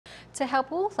To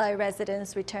help Wulai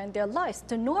residents return their lives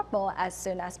to normal as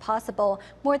soon as possible,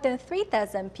 more than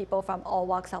 3,000 people from all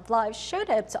walks of life showed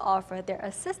up to offer their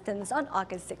assistance on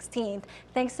August 16th.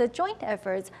 Thanks to joint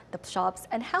efforts, the shops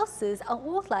and houses on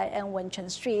Wulai and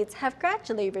Wenchun streets have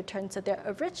gradually returned to their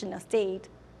original state.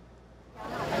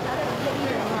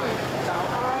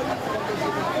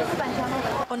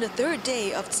 On the third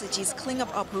day of Tzu Chi's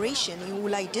cleanup operation in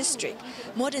Wulai district,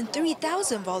 more than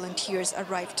 3,000 volunteers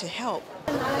arrived to help.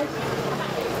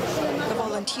 The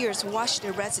volunteers washed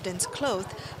the residents' clothes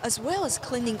as well as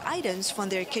cleaning items from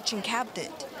their kitchen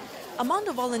cabinet. Among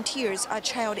the volunteers are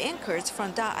child anchors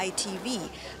from Da'ai TV,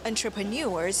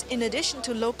 entrepreneurs, in addition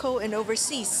to local and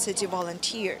overseas Tzu Chi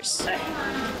volunteers.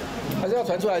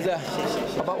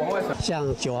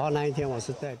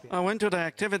 I went to the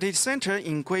activity center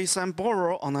in Guisan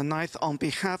Borough on the 9th on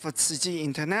behalf of Tzu Chi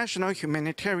International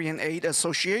Humanitarian Aid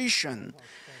Association.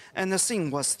 And the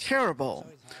scene was terrible.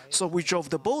 So we drove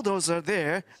the bulldozer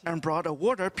there and brought a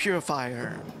water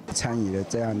purifier.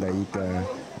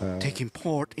 Taking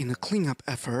part in a cleanup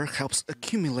effort helps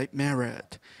accumulate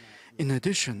merit. In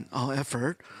addition, our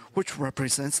effort, which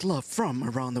represents love from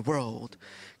around the world,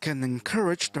 can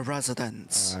encourage the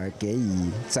residents.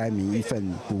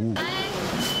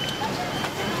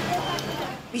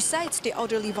 Besides the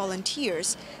elderly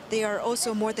volunteers, there are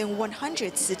also more than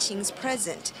 100 Tzu Chis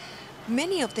present,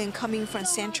 many of them coming from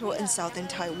central and southern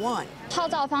Taiwan.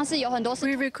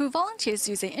 We recruit volunteers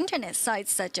using internet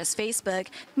sites such as Facebook.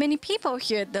 Many people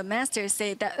hear the masters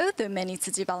say that although many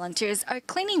Tzu Chi volunteers are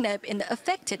cleaning up in the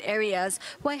affected areas,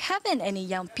 why haven't any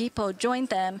young people joined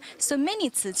them? So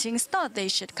many Tzu Chis thought they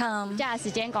should come.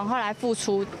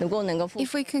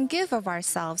 If we can give of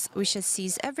ourselves, we should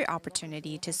seize every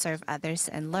opportunity to serve others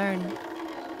and learn.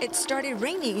 It started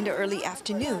raining in the early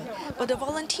afternoon, but the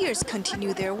volunteers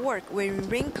continued their work wearing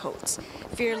raincoats,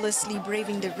 fearlessly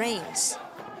braving the rains.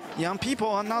 Young people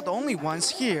are not the only ones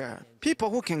here.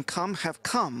 People who can come have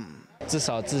come. 至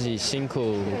少自己辛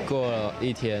苦过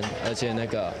一天，而且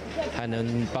还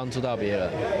能帮助到别人，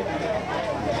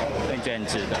最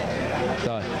值得。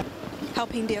对。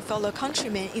 Helping their fellow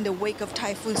countrymen in the wake of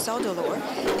Typhoon Saudalor,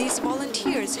 these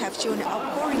volunteers have shown an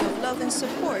outpouring of love and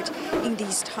support in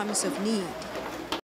these times of need.